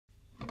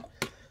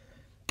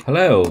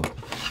Hello,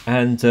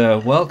 and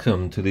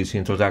welcome to this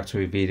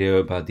introductory video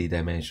about the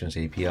Dimensions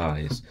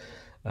APIs.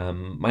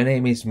 My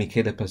name is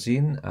Michele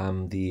Pasin.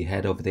 I'm the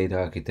Head of Data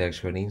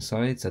Architecture and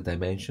Insights at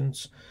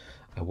Dimensions.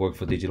 I work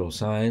for Digital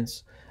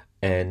Science,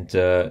 and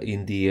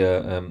in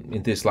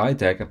this slide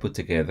deck I put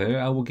together,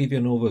 I will give you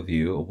an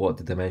overview of what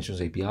the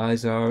Dimensions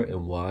APIs are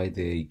and why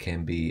they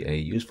can be a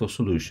useful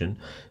solution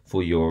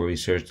for your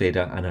research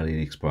data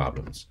analytics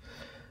problems.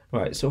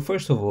 Right, so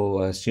first of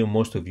all, I assume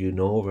most of you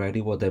know already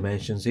what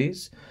Dimensions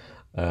is.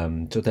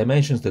 So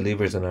Dimensions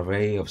delivers an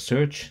array of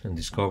search and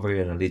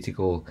discovery,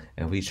 analytical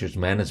and research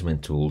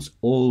management tools,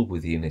 all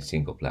within a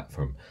single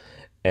platform.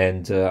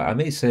 And I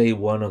may say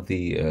one of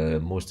the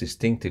most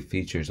distinctive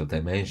features of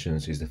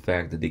Dimensions is the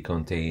fact that it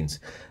contains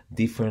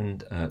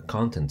different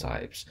content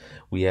types.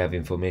 We have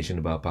information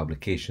about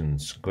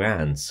publications,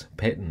 grants,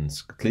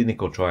 patents,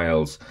 clinical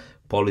trials,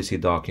 policy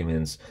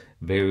documents,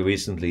 very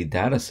recently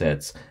data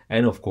sets,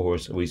 and of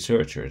course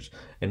researchers.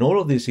 And all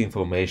of this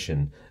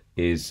information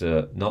is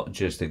not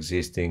just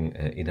existing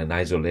in an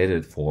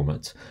isolated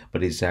format,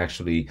 but it's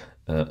actually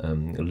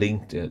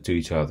linked to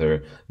each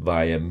other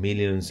via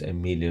millions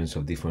and millions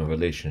of different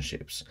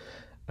relationships.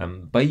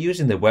 By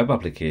using the web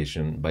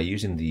application, by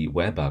using the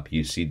web app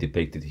you see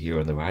depicted here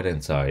on the right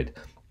hand side,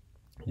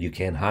 you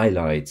can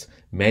highlight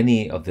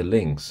many of the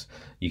links.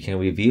 You can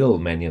reveal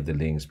many of the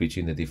links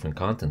between the different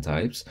content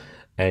types,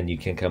 and you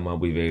can come up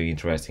with very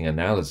interesting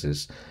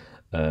analysis.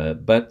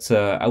 But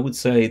I would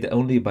say that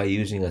only by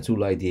using a tool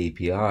like the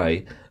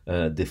API,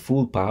 the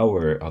full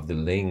power of the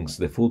links,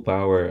 the full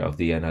power of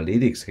the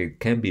analytics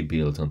can be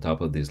built on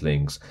top of these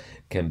links,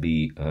 can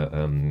be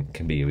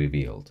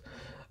revealed.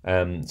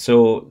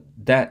 So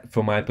that,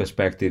 from my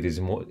perspective, is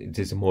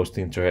the most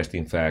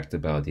interesting fact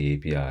about the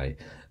API.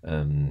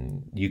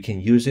 You can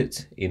use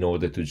it in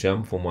order to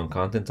jump from one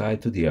content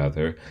type to the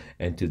other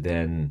and to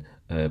then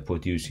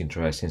produce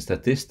interesting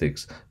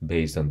statistics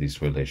based on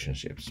these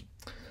relationships.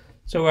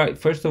 So, right,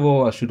 first of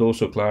all, I should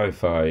also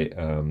clarify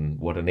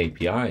what an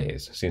API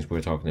is, since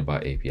we're talking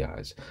about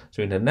APIs.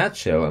 So in a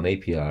nutshell, an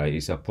API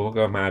is a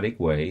programmatic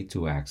way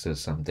to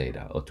access some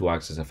data or to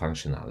access a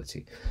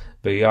functionality.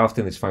 Very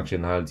often this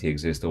functionality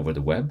exists over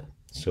the web.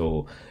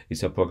 So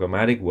it's a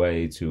programmatic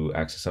way to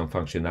access some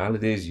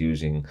functionalities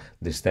using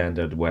the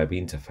standard web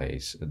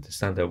interface, the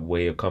standard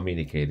way of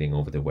communicating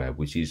over the web,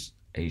 which is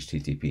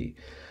HTTP.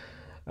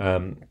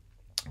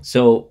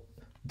 So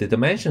the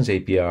Dimensions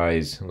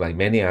APIs, like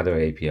many other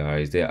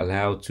APIs, they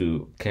allow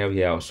to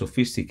carry out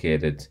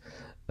sophisticated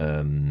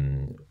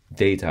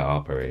data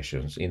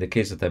operations. In the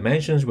case of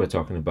Dimensions, we're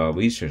talking about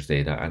research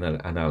data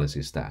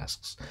analysis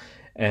tasks.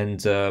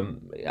 And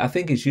I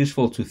think it's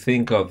useful to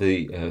think of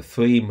the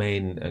three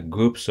main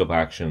groups of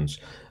actions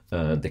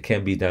that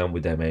can be done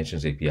with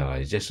Dimensions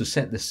APIs, just to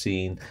set the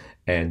scene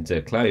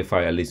and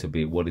clarify a little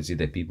bit what is it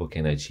that people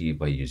can achieve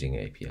by using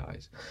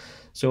APIs.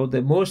 So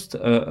the most,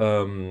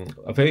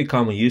 a very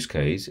common use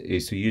case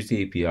is to use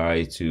the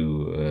API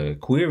to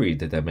query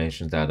the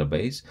Dimensions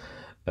database,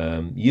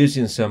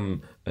 using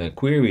some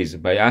queries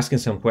by asking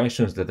some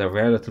questions that are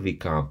relatively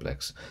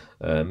complex.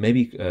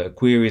 Maybe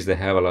queries that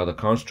have a lot of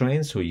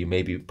constraints, so you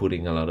may be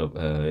putting a lot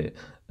of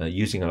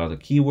using a lot of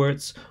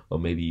keywords, or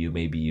maybe you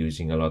may be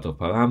using a lot of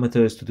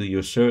parameters to do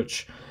your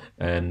search,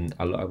 and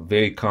a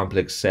very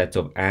complex set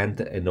of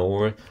and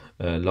or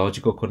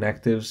logical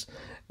connectives.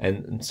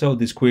 And so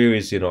these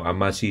queries, are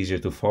much easier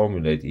to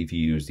formulate if you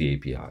use the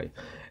API.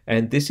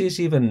 And this is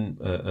even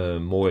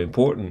more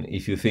important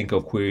if you think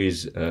of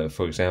queries,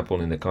 for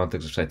example, in the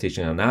context of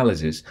citation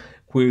analysis.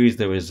 Queries,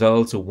 the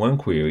results of one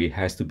query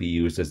has to be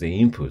used as the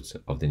input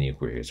of the new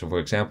query. So for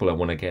example, I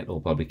want to get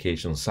all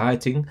publications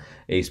citing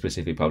a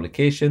specific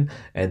publication,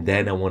 and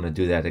then I want to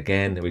do that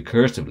again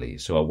recursively.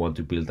 So I want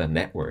to build a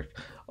network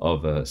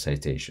of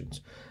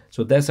citations.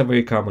 So that's a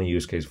very common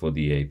use case for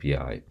the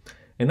API.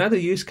 Another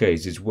use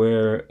case is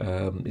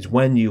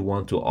when you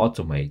want to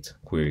automate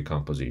query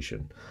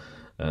composition.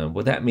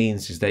 What that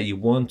means is that you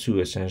want to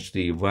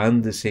essentially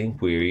run the same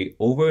query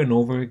over and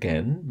over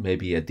again,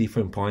 maybe at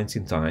different points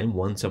in time,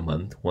 once a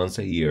month, once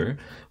a year,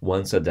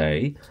 once a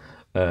day,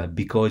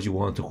 because you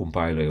want to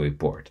compile a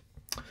report.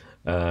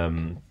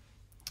 A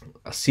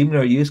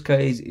similar use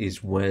case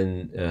is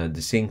when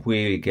the same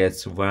query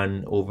gets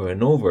run over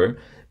and over,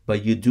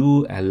 but you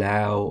do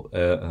allow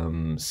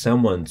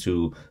someone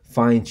to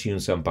fine-tune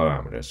some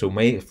parameters. So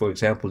for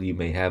example, you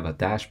may have a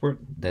dashboard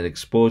that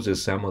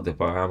exposes some of the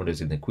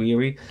parameters in the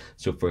query.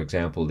 So for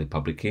example, the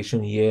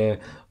publication year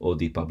or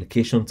the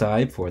publication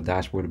type for a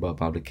dashboard about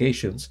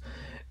publications.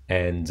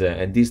 And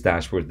this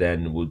dashboard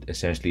then would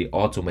essentially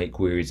automate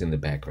queries in the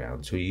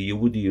background. So you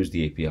would use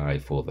the API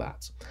for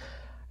that.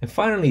 And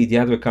finally, the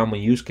other common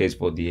use case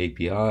for the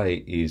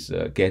API is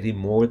getting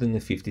more than the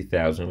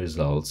 50,000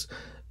 results,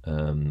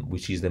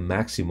 which is the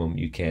maximum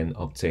you can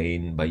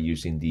obtain by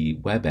using the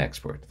web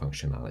export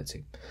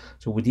functionality.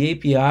 So with the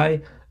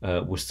API,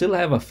 we still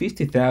have a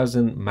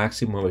 50,000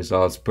 maximum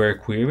results per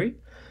query,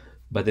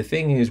 but the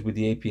thing is with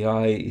the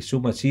API, it's so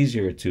much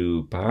easier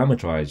to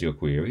parameterize your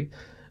query.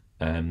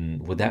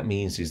 What that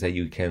means is that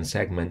you can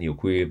segment your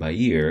query by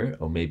year,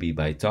 or maybe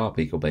by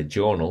topic, or by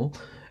journal,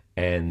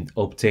 and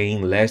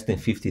obtain less than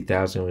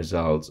 50,000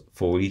 results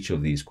for each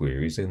of these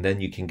queries. And then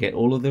you can get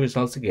all of the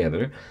results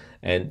together.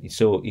 And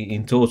so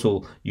in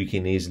total, you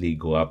can easily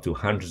go up to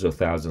hundreds of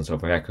thousands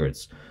of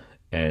records.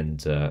 And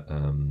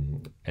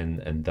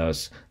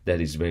thus that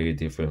is very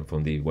different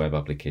from the web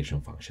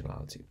application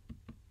functionality.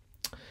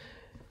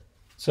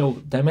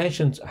 So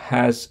Dimensions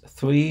has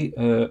three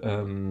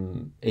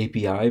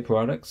API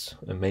products,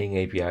 main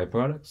API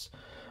products.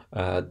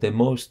 The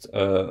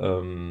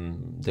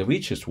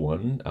richest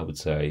one, I would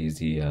say, is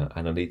the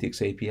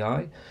Analytics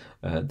API.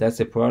 That's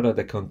a product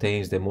that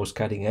contains the most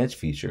cutting-edge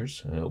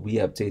features. We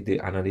update the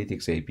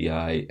Analytics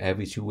API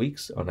every 2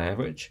 weeks on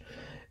average,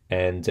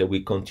 and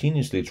we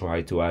continuously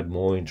try to add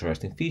more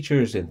interesting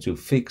features and to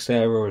fix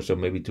errors, or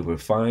maybe to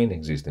refine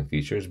existing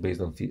features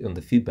based on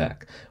the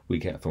feedback we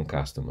get from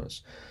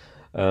customers.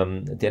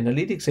 The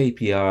Analytics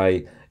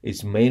API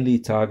is mainly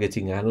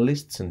targeting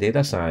analysts and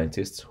data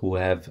scientists who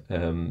have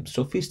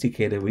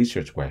sophisticated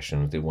research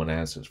questions they want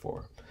answers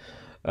for.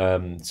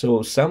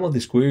 So some of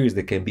these queries,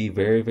 they can be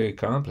very, very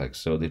complex.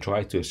 So they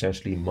try to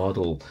essentially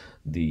model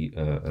the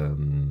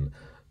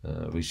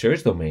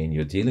research domain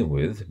you're dealing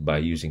with by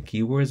using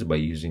keywords, by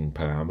using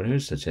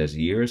parameters such as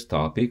years,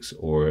 topics,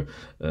 or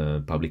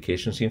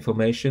publications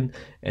information,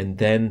 and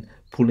then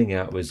pulling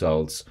out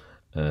results,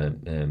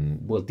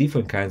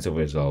 different kinds of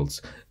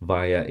results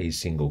via a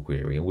single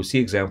query. And we'll see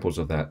examples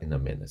of that in a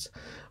minute.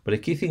 But a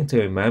key thing to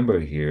remember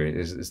here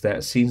is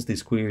that since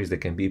these queries, they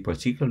can be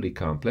particularly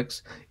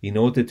complex, in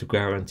order to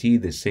guarantee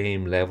the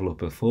same level of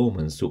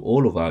performance to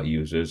all of our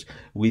users,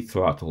 we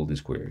throttle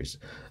these queries.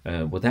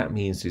 What that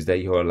means is that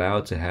you're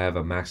allowed to have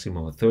a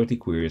maximum of 30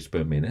 queries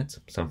per minute,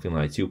 something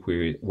like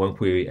one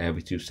query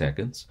every 2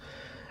 seconds.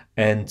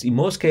 And in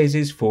most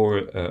cases,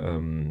 for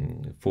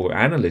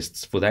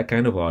analysts, for that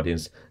kind of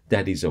audience,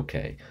 that is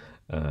okay.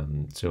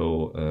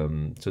 So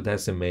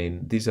that's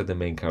these are the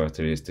main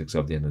characteristics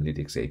of the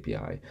Analytics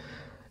API.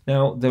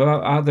 Now, there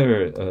are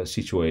other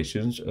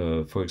situations.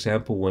 For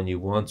example, when you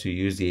want to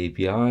use the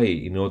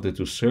API in order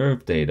to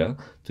serve data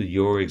to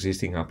your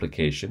existing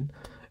application,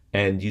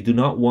 and you do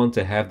not want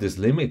to have this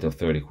limit of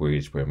 30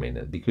 queries per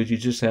minute, because you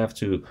just have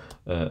to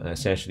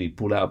essentially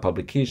pull out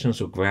publications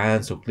or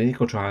grants or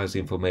clinical trials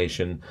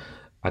information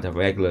at a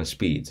regular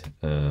speed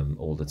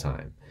all the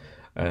time.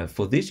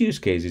 For these use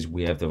cases,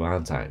 we have the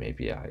Runtime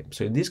API.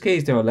 So in this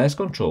case, there are less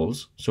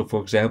controls. So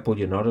for example,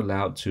 you're not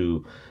allowed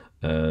to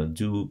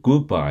do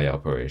group by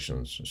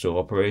operations. So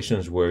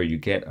operations where you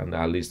get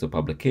a list of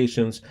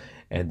publications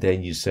and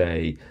then you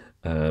say,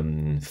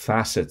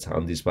 facet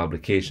on these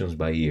publications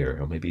by year,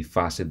 or maybe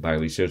facet by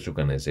research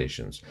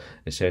organizations.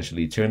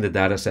 Essentially turn the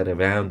data set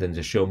around and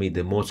just show me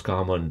the most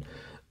common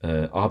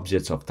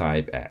objects of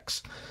type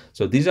X.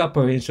 So these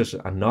operations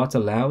are not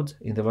allowed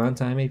in the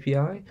Runtime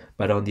API,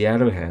 but on the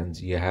other hand,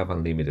 you have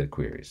unlimited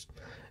queries.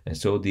 And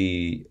so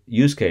the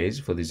use case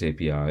for this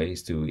API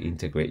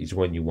is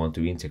when you want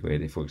to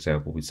integrate it, for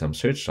example, with some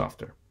search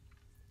software.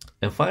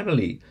 And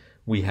finally,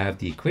 we have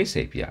the Quiz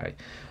API.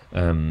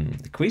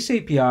 The Quiz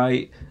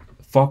API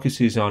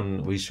focuses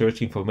on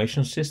research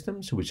information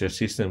systems, which are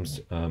systems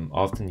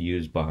often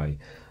used by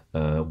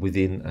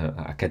within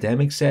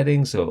academic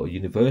settings or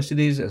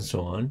universities and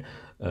so on.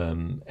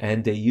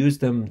 And they use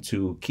them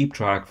to keep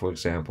track, for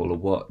example, of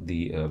what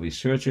the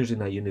researchers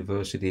in a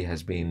university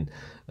has been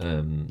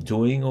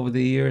doing over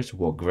the years,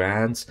 what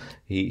grants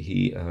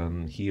he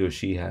or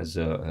she has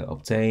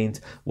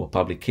obtained, what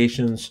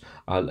publications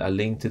are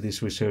linked to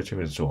this researcher,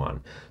 and so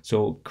on.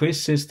 So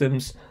quiz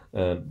systems,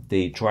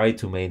 they try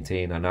to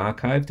maintain an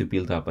archive to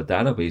build up a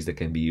database that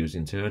can be used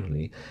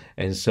internally,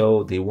 and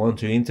so they want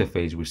to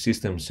interface with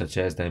systems such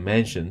as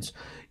Dimensions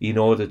in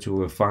order to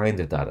refine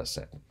the data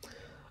set.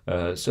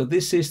 So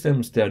these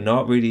systems, they're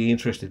not really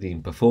interested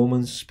in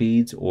performance,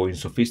 speed, or in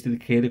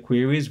sophisticated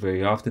queries.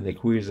 Very often the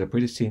queries are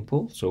pretty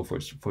simple. So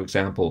for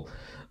example,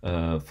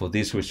 for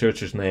this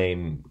researcher's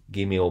name,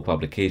 give me all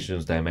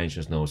publications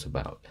Dimensions knows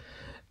about,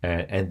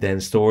 and then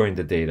storing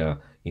the data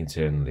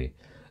internally.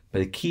 But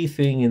the key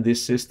thing in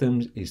these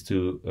systems is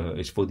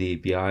for the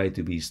API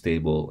to be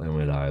stable and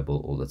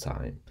reliable all the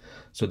time.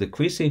 So the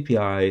Quiz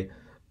API,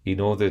 in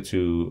order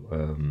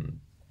to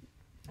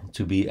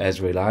be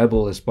as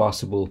reliable as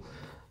possible,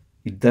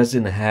 it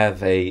doesn't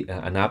have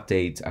an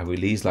update, a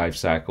release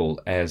lifecycle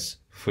as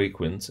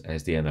frequent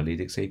as the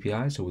Analytics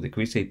API. So with the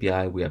Quiz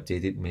API, we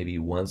update it maybe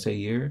once a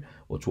year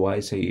or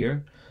twice a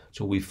year.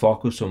 So we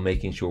focus on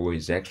making sure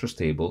it's extra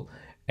stable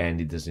and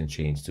it doesn't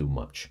change too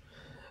much.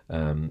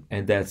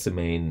 And that's the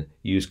main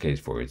use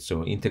case for it.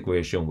 So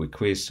integration with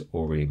Quiz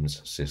or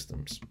RIMS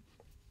systems.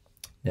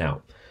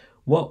 Now,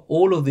 what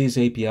all of these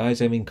APIs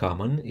have in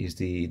common is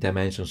the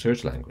Dimension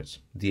Search Language,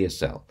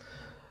 DSL.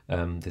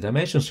 The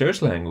Dimension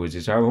Search Language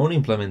is our own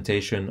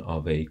implementation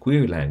of a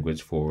query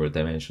language for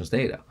Dimensions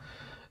data.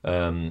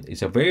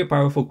 It's a very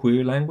powerful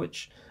query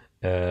language.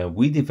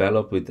 We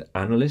developed with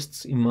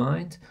analysts in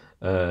mind.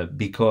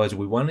 because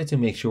we wanted to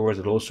make sure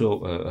that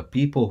also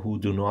people who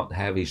do not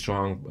have a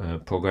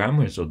strong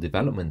programmers or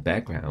development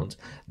background,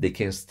 they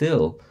can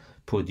still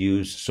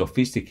produce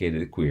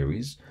sophisticated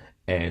queries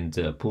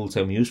and pull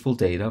some useful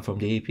data from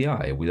the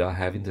API without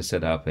having to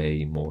set up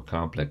a more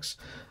complex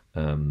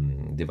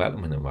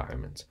development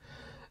environment.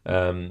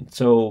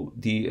 So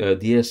the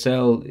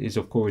DSL is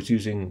of course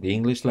using the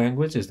English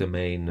language as the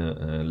main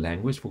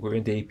language for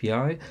querying the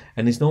API,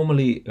 and it's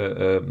normally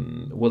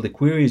well, the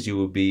queries you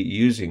will be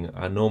using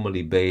are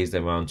normally based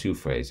around two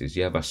phrases.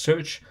 You have a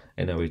search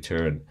and a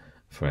return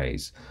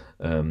phrase.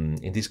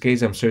 In this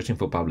case, I'm searching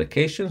for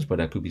publications, but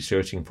I could be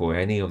searching for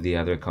any of the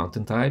other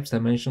content types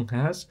Dimension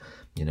has.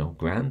 You know,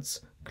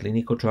 grants,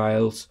 clinical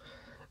trials,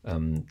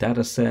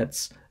 data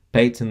sets,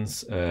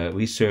 patents,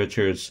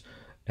 researchers,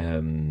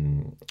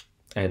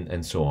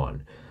 and so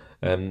on.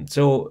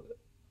 So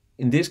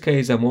in this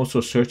case, I'm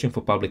also searching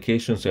for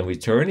publications and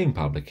returning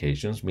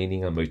publications,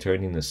 meaning I'm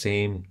returning the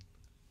same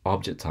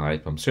object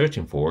type I'm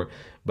searching for,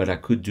 but I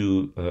could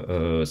do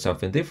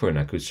something different.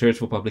 I could search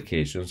for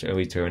publications and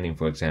returning,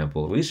 for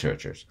example,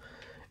 researchers.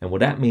 And what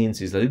that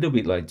means is a little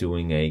bit like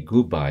doing a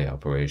group by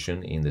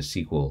operation in the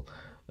SQL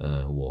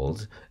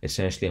world.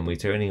 Essentially, I'm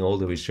returning all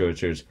the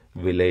researchers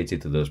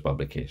related to those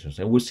publications.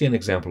 And we'll see an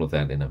example of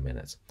that in a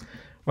minute.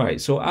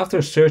 Right, so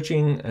after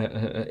searching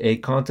a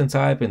content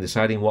type and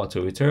deciding what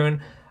to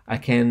return, I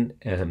can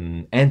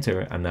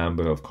enter a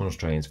number of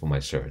constraints for my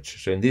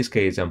search. So in this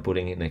case, I'm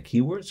putting in a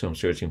keyword. So I'm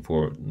searching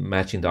for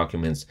matching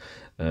documents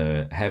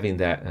having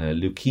that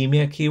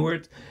leukemia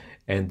keyword,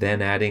 and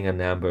then adding a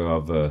number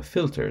of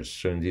filters.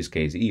 So in this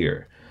case,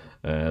 year.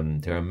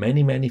 There are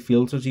many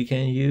filters you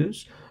can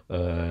use.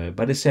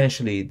 But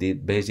essentially, the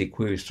basic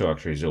query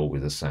structure is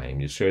always the same.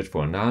 You search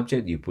for an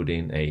object, you put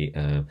in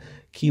a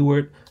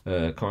keyword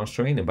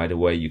constraint, and by the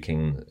way,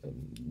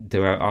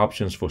 there are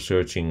options for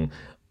searching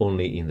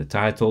only in the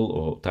title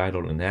or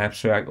title and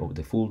abstract or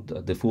the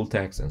full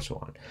text and so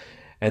on.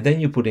 And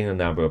then you put in a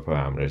number of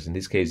parameters. In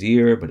this case,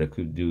 year, but I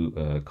could do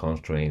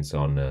constraints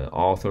on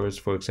authors,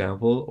 for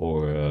example,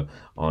 or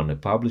on a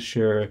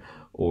publisher,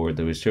 or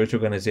the research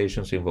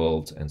organizations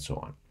involved, and so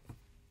on.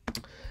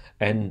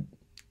 And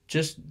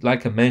just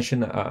like I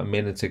mentioned a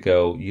minute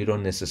ago, you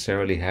don't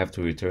necessarily have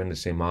to return the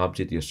same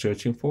object you're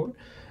searching for.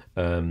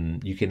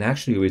 You can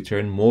actually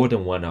return more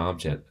than one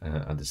object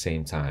at the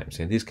same time.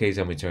 So in this case,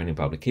 I'm returning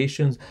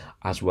publications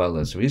as well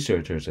as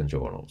researchers and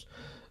journals.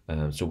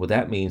 So what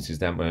that means is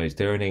that I'm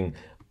returning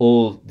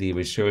all the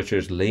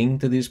researchers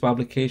linked to these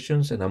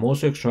publications, and I'm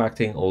also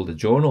extracting all the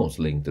journals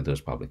linked to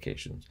those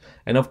publications.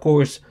 And of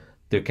course,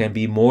 there can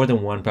be more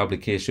than one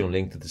publication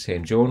linked to the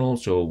same journal.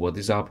 So what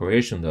this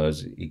operation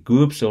does, it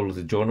groups all of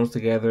the journals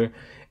together,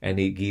 and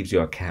it gives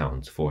you a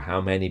count for how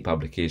many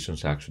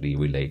publications actually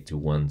relate to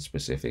one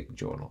specific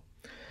journal.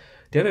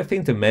 The other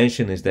thing to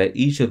mention is that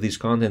each of these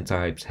content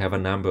types have a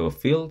number of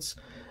fields,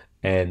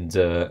 and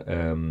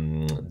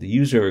the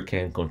user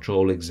can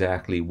control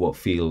exactly what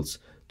fields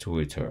to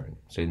return.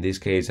 So in this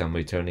case, I'm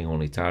returning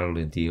only title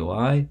and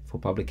DOI for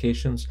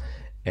publications,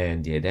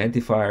 and the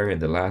identifier and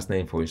the last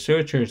name for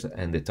researchers,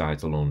 and the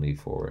title only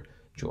for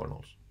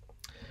journals.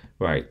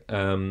 Right.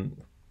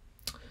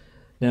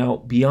 Now,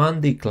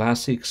 beyond the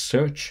classic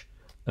search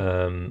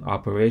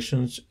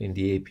operations in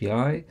the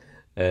API,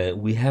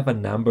 we have a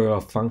number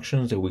of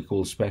functions that we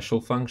call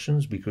special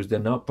functions, because they're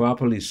not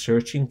properly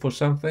searching for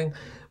something,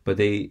 but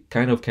they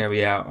kind of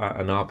carry out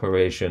an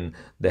operation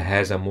that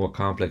has a more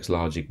complex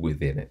logic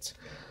within it.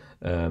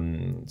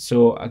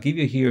 So I'll give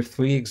you here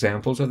 3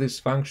 examples of these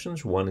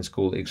functions. One is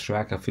called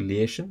extract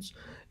affiliations.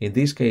 In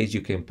this case, you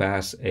can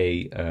pass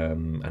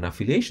an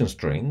affiliation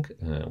string,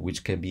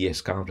 which can be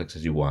as complex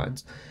as you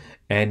want.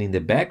 And in the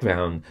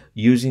background,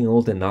 using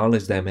all the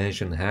knowledge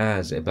Dimension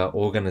has about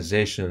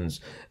organizations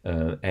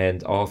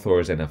and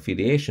authors and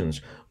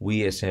affiliations,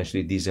 we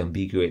essentially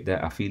disambiguate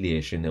that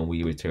affiliation and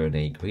we return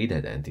a GRID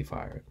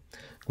identifier.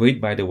 GRID,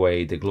 by the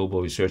way, the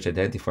Global Research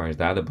Identifiers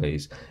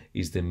database,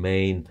 is the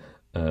main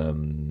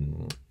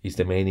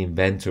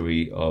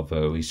inventory of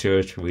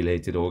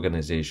research-related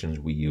organizations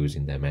we use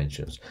in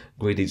Dimensions.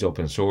 GRID is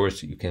open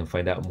source. You can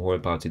find out more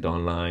about it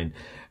online,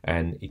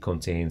 and it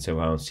contains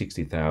around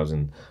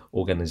 60,000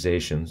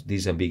 organizations,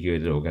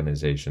 disambiguated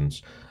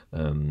organizations,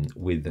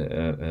 with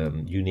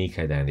unique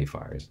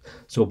identifiers.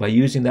 So by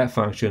using that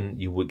function,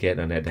 you would get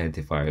an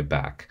identifier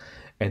back.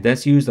 And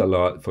that's used a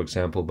lot, for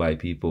example, by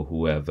people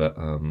who have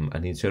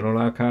an internal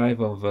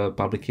archive of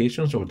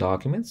publications or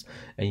documents,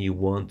 and you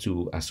want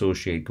to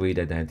associate GRID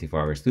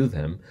identifiers to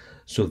them,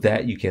 so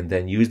that you can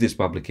then use these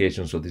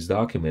publications or these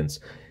documents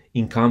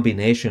in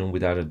combination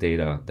with other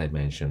data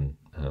Dimension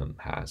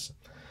has.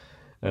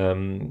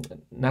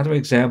 Another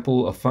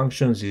example of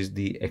functions is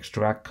the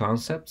extract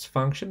concepts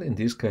function. In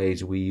this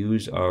case, we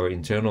use our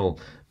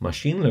internal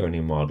machine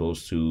learning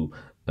models to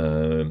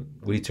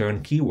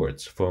return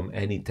keywords from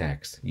any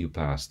text you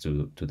pass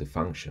to the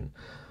function.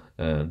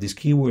 These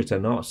keywords are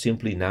not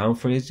simply noun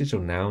phrases or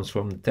nouns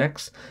from the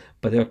text,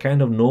 but they are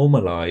kind of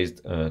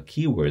normalized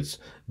keywords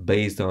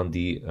based on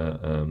the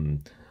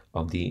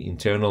of the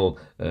internal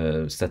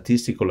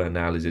statistical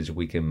analysis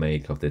we can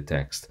make of the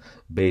text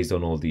based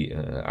on all the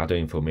other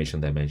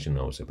information Dimension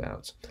knows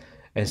about.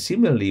 And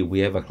similarly, we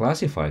have a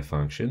classify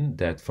function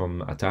that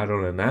from a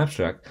title and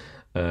abstract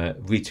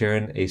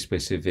return a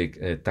specific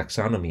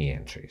taxonomy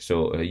entry.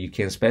 So you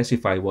can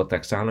specify what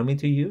taxonomy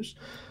to use.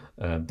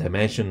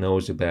 Dimension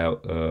knows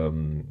about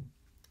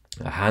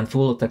a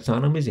handful of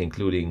taxonomies,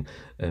 including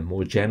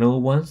more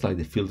general ones like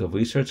the field of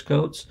research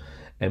codes,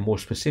 and more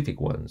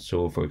specific ones.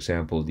 So, for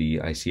example, the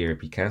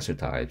ICRP cancer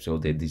types or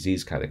the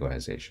disease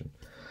categorization.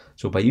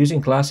 So by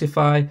using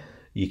classify,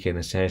 you can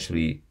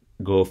essentially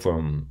go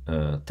from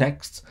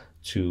text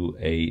to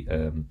a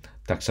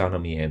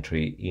taxonomy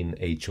entry in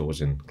a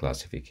chosen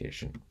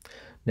classification.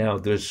 Now,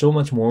 there's so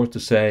much more to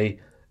say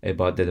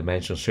about the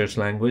Dimension search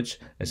language.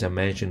 As I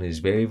mentioned, it's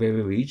very,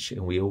 very rich,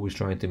 and we're always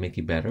trying to make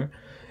it better.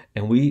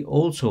 And we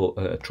also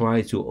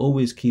try to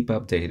always keep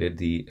updated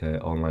the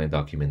online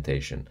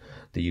documentation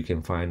that you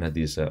can find at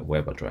this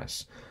web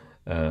address.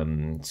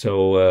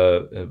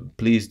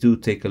 Please do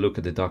take a look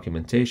at the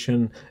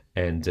documentation,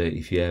 and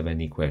if you have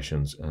any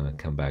questions,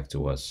 come back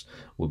to us.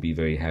 We'll be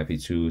very happy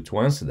to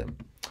answer them.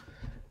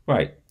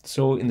 Right,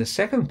 so in the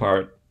second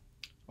part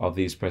of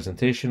this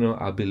presentation,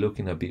 I'll be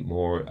looking a bit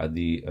more at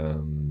the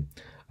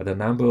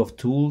number of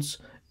tools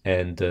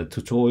and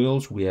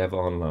tutorials we have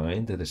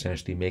online that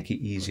essentially make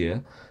it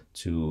easier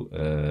to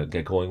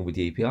get going with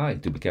the API,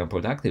 to become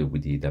productive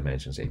with the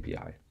Dimensions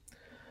API.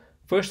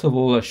 First of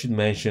all, I should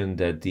mention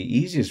that the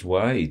easiest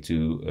way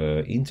to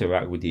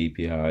interact with the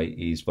API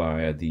is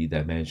via the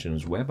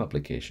Dimensions web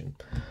application.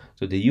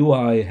 So the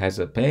UI has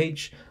a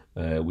page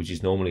which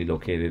is normally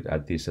located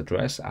at this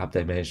address,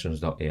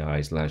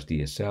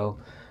 appdimensions.ai/DSL.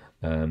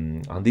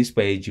 On this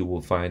page, you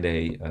will find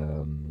a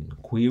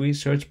query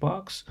search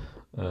box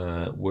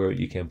where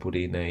you can put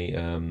in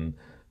a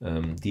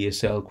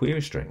DSL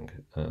query string,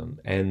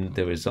 and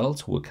the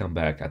results will come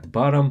back at the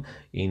bottom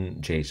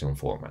in JSON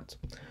format.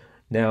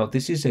 Now,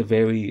 this is a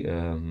very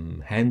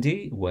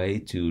handy way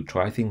to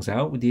try things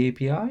out with the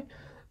API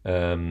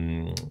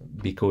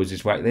because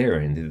it's right there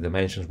in the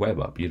Dimensions web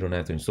app. You don't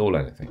have to install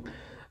anything.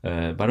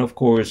 But of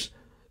course,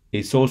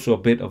 it's also a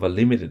bit of a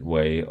limited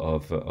way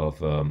of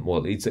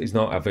well, it's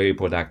not a very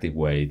productive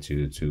way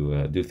to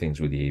do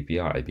things with the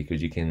API,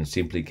 because you can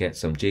simply get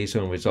some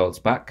JSON results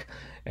back,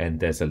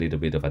 and there's a little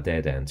bit of a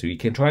dead end. So you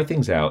can try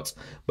things out,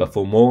 but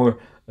for more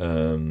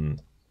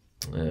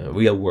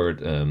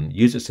real-world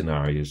user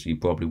scenarios, you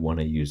probably want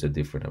to use a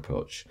different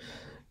approach.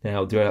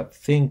 Now, I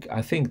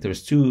think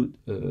there's two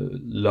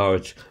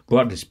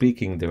broadly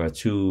speaking, there are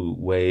two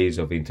ways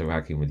of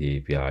interacting with the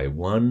API.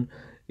 One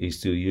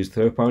is to use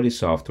third-party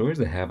softwares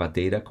that have a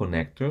data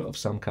connector of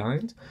some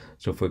kind.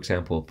 So, for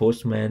example,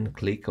 Postman,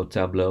 Qlik, or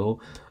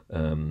Tableau.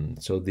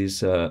 So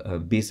these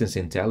business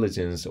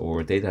intelligence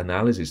or data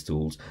analysis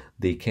tools,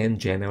 they can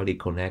generally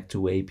connect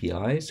to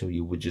APIs. So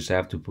you would just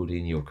have to put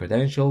in your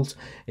credentials,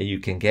 and you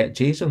can get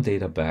JSON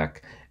data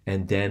back,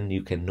 and then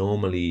you can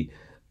normally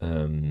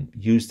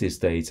use this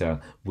data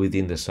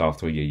within the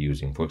software you're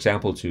using. For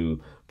example,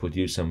 to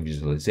produce some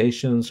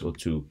visualizations, or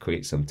to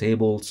create some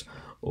tables,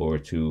 or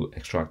to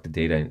extract the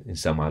data in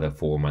some other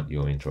format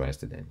you're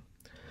interested in.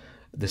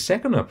 The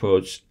second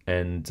approach,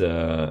 and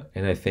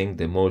I think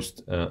the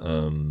most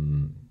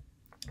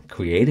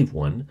creative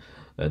one,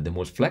 the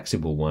most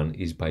flexible one,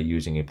 is by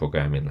using a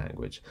programming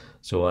language.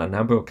 So a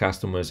number of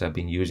customers have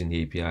been using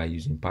the API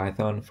using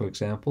Python, for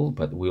example,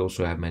 but we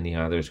also have many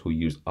others who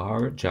use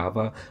R,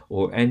 Java,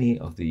 or any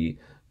of the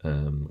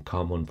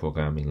common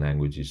programming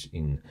languages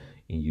in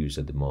use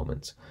at the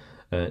moment.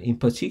 In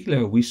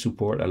particular, we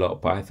support a lot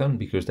of Python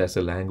because that's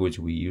a language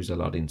we use a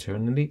lot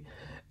internally.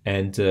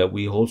 And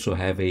we also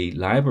have a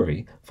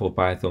library for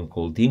Python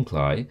called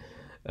dmply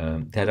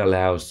that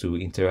allows to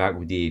interact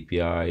with the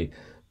API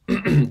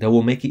that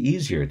will make it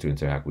easier to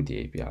interact with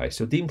the API.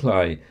 So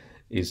dmply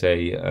is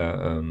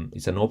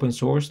it's an open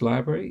source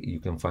library. You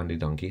can find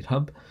it on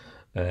GitHub,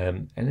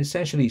 and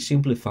essentially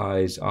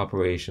simplifies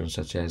operations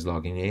such as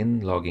logging in,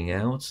 logging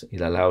out.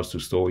 It allows to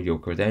store your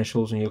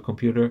credentials on your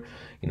computer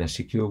in a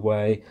secure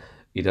way.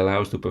 It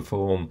allows to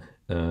perform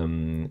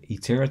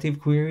iterative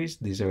queries.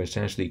 These are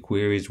essentially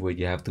queries where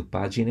you have to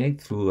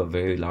paginate through a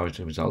very large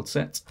result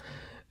set.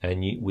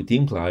 And with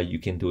dmply, you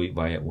can do it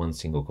via one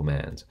single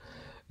command.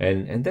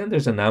 And then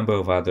there's a number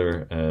of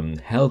other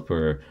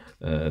helper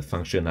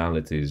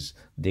functionalities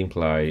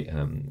dmply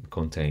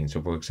contains.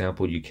 So for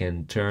example, you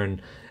can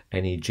turn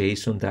any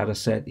JSON data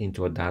set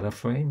into a data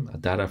frame. A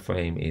data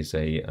frame is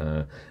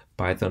a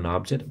Python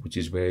object, which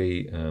is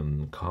very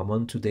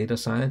common to data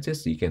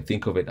scientists. You can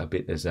think of it a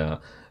bit as an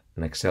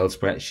Excel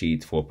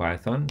spreadsheet for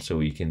Python.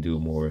 So you can do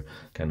more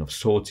kind of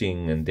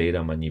sorting and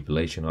data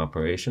manipulation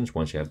operations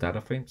once you have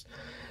data frames.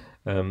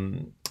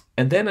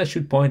 And then I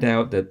should point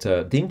out that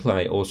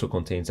dmply also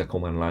contains a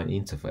command line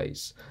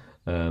interface.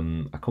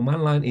 A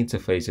command line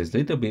interface is a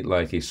little bit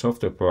like a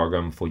software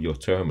program for your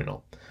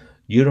terminal.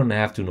 You don't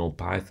have to know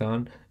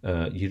Python.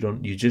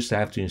 You just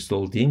have to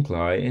install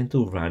dmply and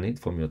to run it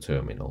from your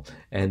terminal.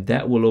 And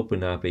that will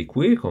open up a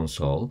query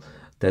console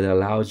that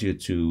allows you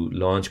to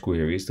launch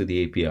queries to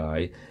the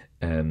API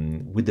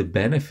with the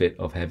benefit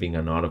of having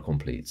an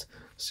autocomplete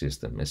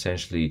system.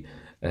 Essentially,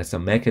 as a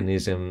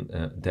mechanism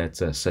that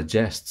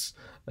suggests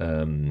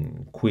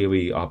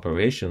query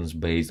operations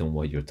based on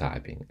what you're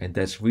typing. And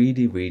that's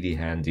really, really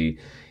handy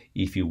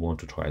if you want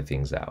to try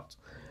things out.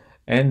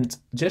 And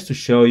just to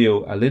show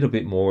you a little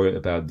bit more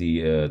about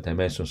the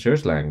dimension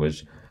search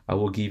language, I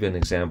will give you an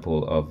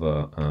example of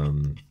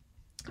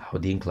how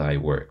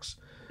dmcly works.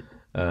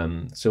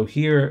 So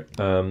here,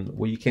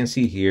 what you can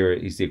see here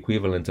is the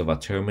equivalent of a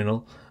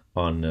terminal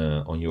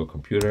on your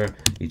computer.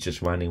 It's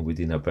just running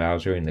within a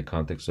browser in the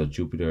context of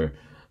Jupyter,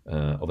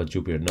 of a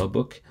Jupyter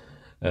notebook.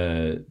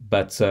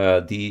 But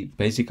the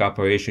basic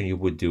operation you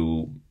would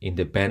do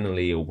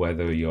independently of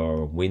whether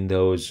you're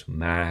Windows,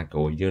 Mac,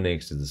 or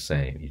Unix is the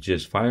same. You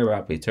just fire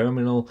up a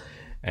terminal,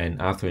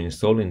 and after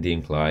installing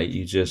dmcly,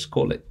 you just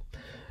call it.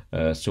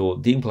 So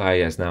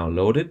dmcly has now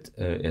loaded,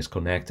 is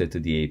connected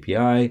to the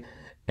API,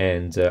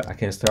 and I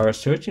can start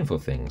searching for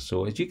things.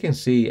 So as you can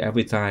see,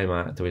 every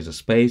time there is a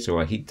space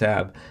or a hit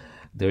tab,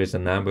 there is a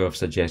number of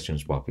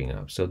suggestions popping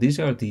up. So these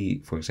are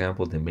for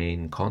example, the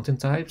main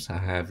content types I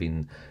have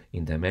in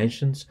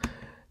Dimensions.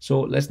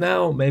 So let's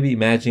now maybe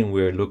imagine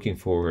we're looking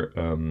for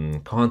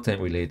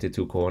content related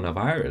to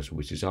coronavirus,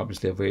 which is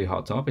obviously a very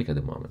hot topic at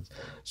the moment.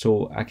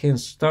 So I can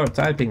start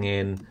typing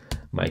in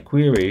my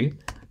query,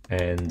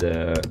 and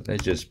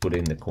let's just put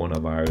in the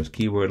coronavirus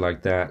keyword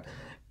like that.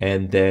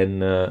 And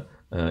then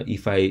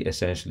if I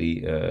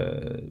essentially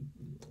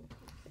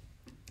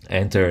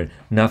enter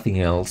nothing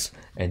else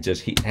and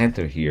just hit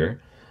enter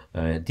here,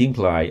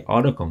 dmcly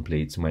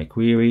auto-completes my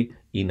query.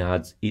 It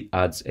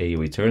adds a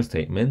return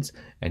statement,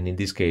 and in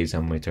this case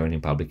I'm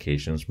returning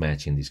publications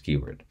matching this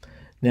keyword.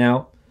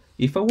 Now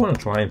if I want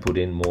to try and put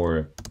in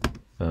more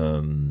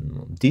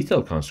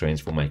detailed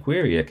constraints for my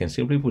query, I can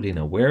simply put in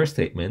a where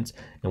statement,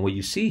 and what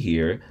you see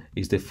here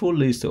is the full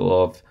list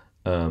of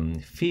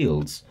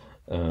fields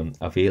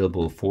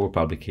available for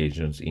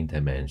publications in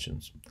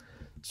Dimensions.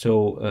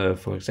 So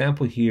for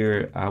example,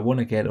 here I want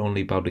to get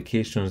only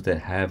publications that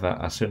have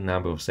a certain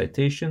number of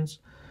citations.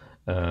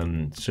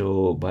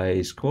 So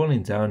by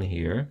scrolling down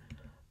here,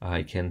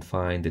 I can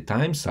find the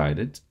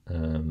time-cited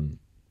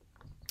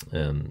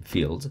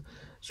field.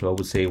 So I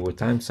would say we're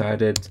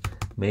time-cited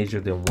major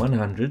than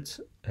 100,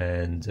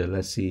 and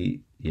let's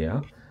see,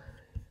 yeah,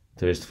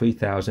 there's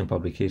 3,000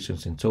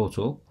 publications in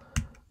total.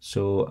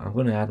 So I'm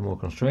going to add more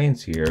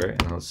constraints here,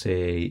 and I'll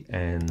say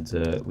and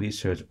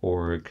research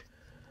org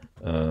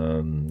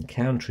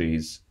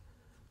countries,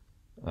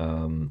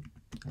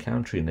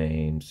 country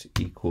names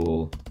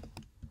equal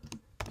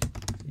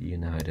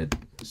United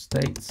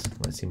States.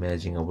 Let's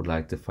imagine I would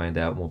like to find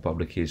out more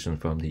publications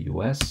from the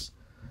US,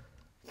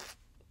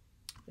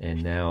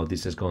 and now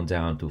this has gone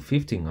down to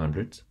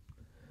 1,500.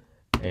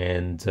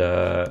 And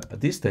at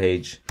this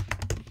stage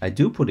I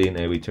do put in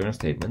a return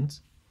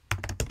statement,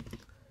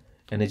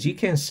 and as you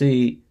can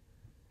see,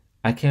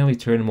 I can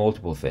return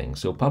multiple things.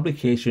 So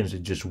publications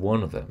is just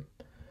one of them.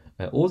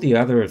 All the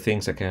other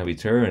things I can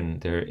return,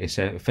 they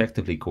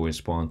effectively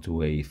correspond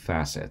to a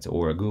facet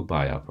or a group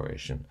by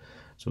operation.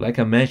 So like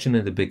I mentioned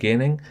in the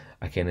beginning,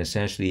 I can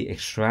essentially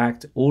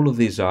extract all of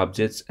these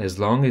objects as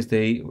long as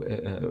they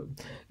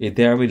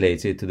are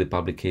related to the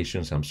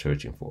publications I'm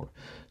searching for.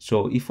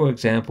 So if, for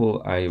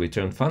example, I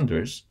return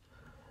funders,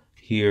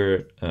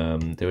 here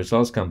the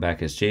results come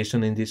back as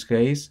JSON in this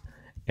case,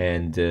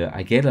 and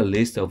I get a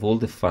list of all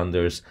the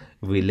funders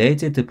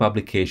related to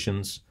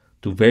publications,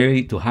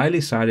 to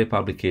highly cited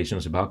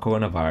publications about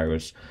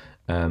coronavirus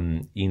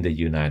in the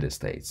United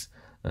States.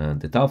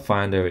 The top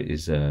finder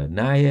is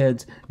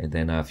NIAID, and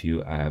then I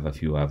have a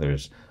few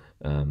others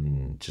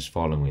just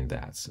following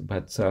that.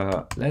 But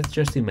let's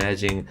just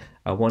imagine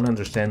I want to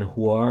understand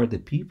who are the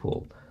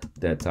people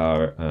that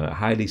are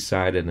highly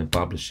cited and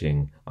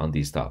publishing on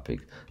this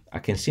topic. I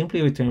can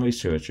simply return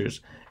researchers,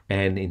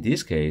 and in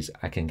this case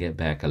I can get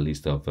back a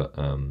list of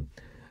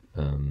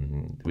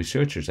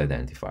researchers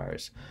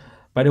identifiers.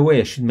 By the way,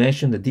 I should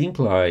mention that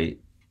dmcly,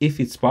 if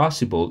it's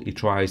possible, it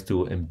tries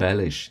to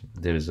embellish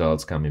the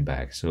results coming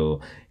back.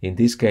 So in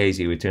this case,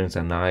 it returns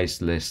a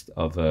nice list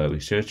of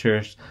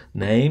researchers'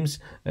 names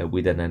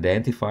with an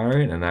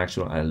identifier and an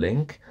actual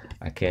link.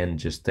 I can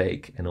just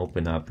take and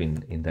open up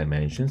in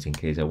Dimensions in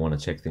case I want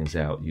to check things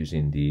out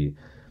using the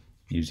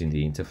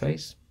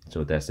interface.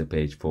 So that's the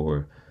page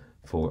for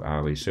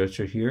our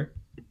researcher here.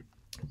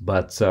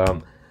 But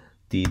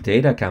the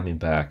data coming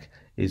back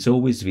is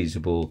always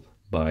visible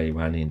by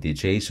running the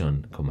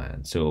JSON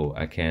command. So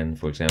I can,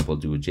 for example,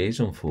 do a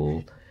JSON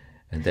full,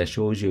 and that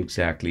shows you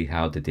exactly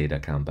how the data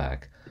come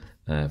back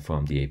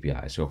from the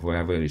API. So for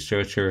every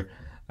researcher,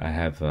 I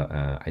have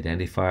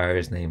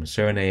identifiers, name,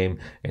 surname,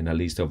 and a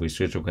list of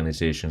research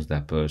organizations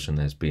that person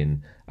has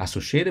been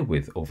associated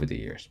with over the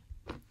years.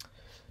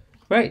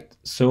 Right,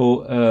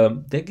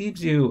 so that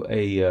gives you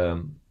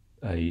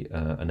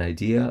an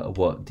idea of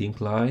what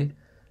dmcly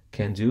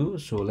can do.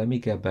 So let me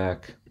get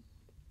back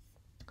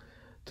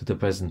to the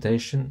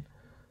presentation.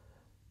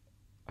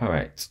 All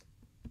right,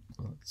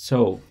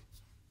 so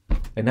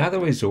Another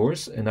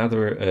resource,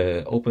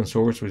 another open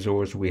source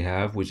resource we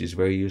have, which is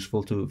very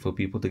useful for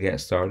people to get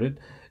started,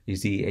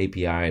 is the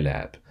API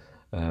Lab.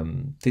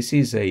 This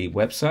is a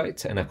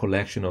website and a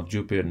collection of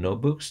Jupyter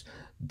notebooks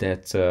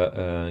that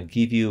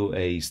give you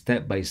a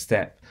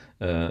step-by-step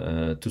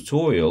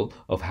tutorial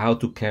of how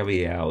to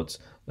carry out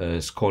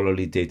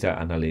scholarly data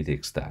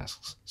analytics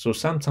tasks. So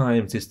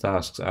sometimes these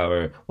tasks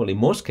are, well, in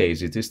most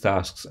cases, these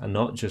tasks are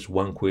not just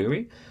one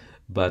query,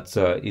 but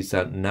it's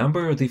a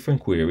number of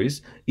different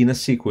queries in a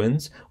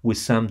sequence with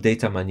some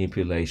data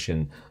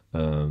manipulation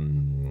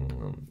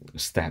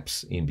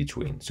steps in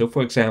between. So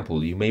for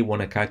example, you may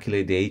want to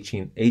calculate the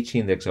H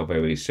index of a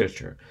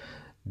researcher.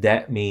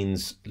 That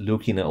means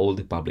looking at all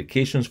the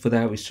publications for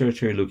that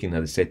researcher, looking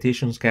at the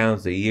citations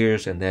counts, the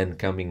years, and then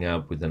coming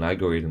up with an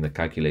algorithm that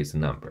calculates the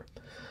number.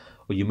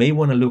 Or you may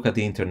want to look at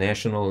the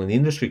international and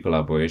industry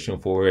collaboration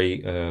for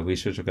a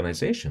research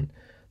organization.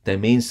 That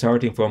means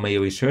starting from a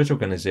research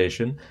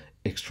organization,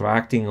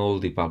 extracting all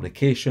the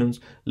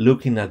publications,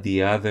 looking at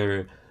the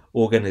other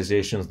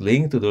organizations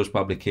linked to those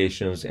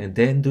publications, and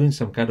then doing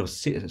some kind of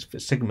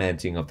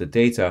segmenting of the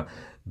data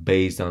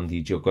based on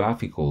the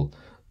geographical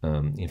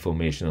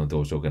information of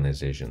those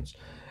organizations.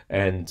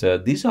 And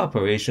these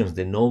operations,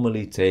 they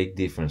normally take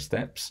different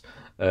steps.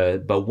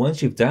 But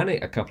once you've done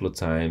it a couple of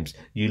times,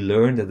 you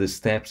learn that the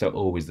steps are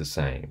always the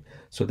same.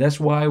 So that's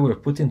why we're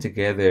putting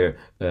together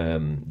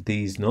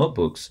these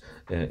notebooks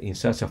in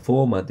such a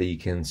format that you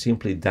can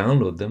simply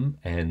download them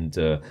and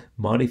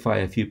modify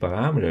a few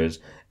parameters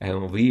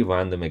and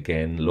rerun them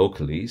again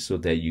locally so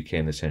that you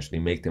can essentially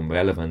make them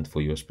relevant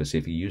for your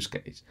specific use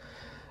case.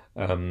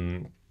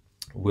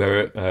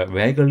 We're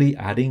regularly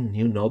adding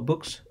new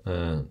notebooks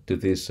to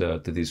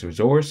this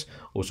resource,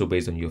 also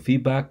based on your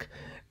feedback.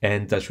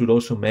 And I should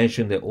also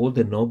mention that all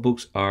the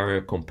notebooks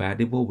are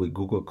compatible with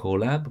Google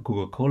Colab.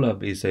 Google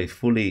Colab is a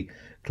fully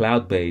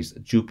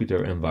cloud-based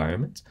Jupyter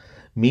environment,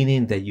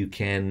 meaning that you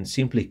can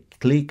simply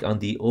click on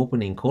the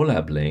opening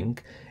Colab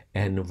link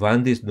and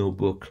run this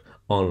notebook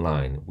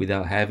online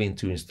without having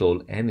to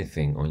install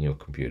anything on your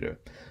computer.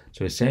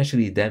 So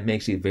essentially that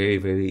makes it very,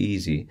 very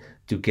easy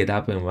to get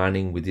up and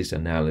running with this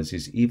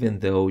analysis, even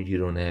though you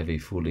don't have a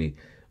fully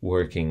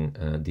working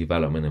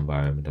development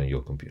environment on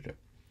your computer.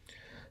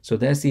 So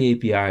that's the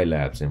API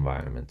Labs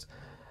environment.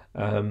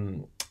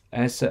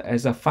 As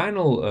a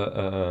final,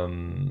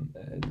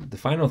 the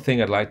final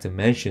thing I'd like to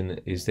mention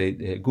is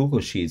the Google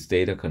Sheets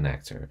data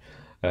connector.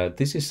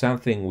 This is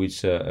something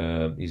which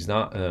is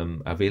not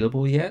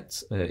available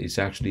yet. It's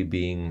actually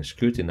being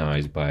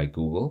scrutinized by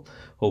Google.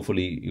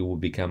 Hopefully it will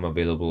become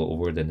available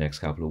over the next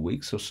couple of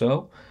weeks or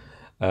so.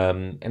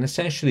 And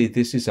essentially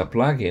this is a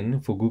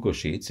plugin for Google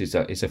Sheets.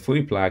 It's a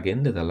free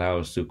plugin that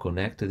allows to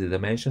connect to the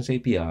Dimensions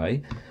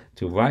API,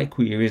 to write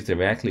queries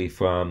directly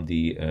from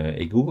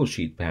a Google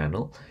Sheet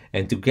panel,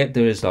 and to get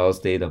the results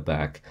data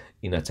back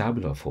in a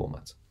tabular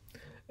format.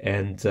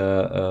 And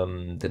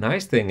the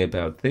nice thing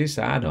about this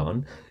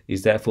add-on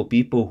is that for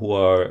people who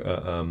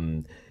are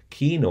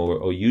keen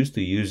or used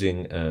to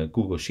using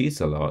Google Sheets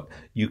a lot,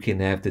 you can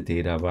have the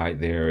data right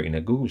there in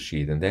a Google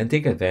Sheet and then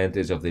take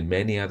advantage of the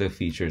many other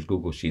features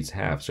Google Sheets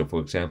have. So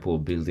for example,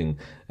 building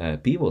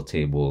pivot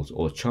tables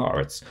or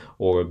charts,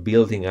 or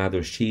building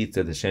other sheets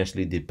that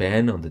essentially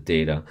depend on the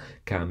data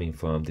coming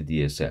from the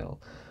DSL.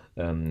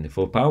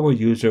 For power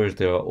users,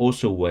 there are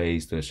also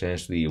ways to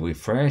essentially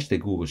refresh the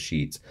Google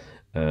Sheets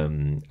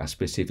at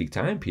specific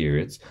time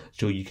periods,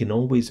 so you can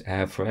always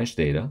have fresh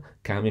data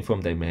coming from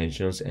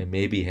Dimensions and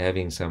maybe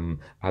having some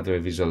other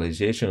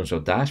visualizations or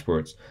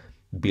dashboards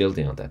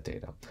building on that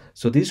data.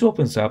 So this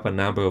opens up a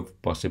number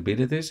of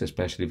possibilities,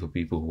 especially for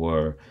people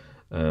who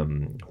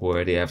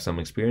already have some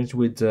experience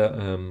with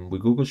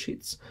Google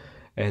Sheets,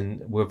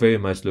 and we're very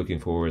much looking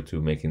forward to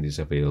making this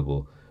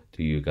available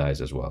to you guys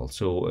as well.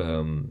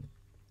 So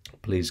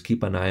please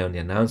keep an eye on the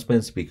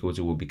announcements, because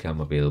it will become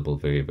available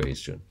very, very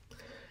soon.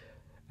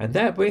 And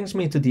that brings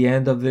me to the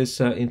end of this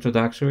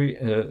introductory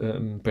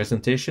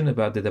presentation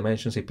about the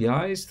Dimensions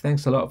APIs.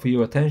 Thanks a lot for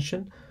your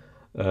attention.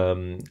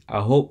 I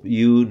hope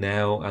you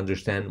now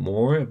understand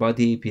more about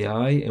the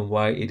API and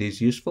why it is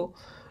useful.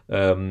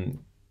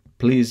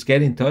 Please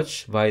get in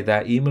touch via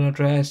that email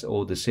address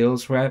or the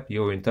sales rep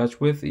you're in touch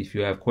with if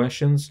you have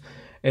questions.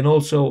 And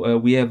also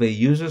we have a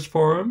users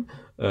forum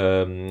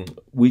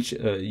which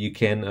you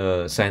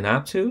can sign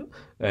up to,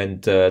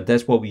 and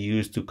that's what we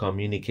use to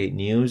communicate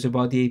news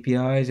about the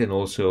APIs, and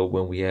also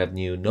when we have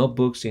new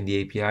notebooks in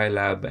the API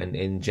lab and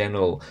in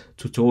general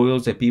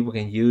tutorials that people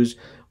can use,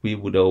 we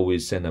would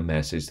always send a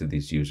message to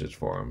this users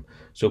forum.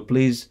 So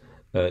please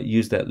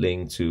use that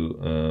link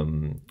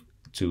to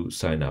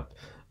sign up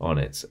on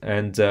it.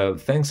 And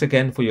thanks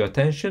again for your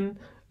attention,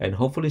 and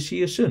hopefully see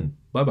you soon.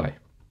 Bye bye.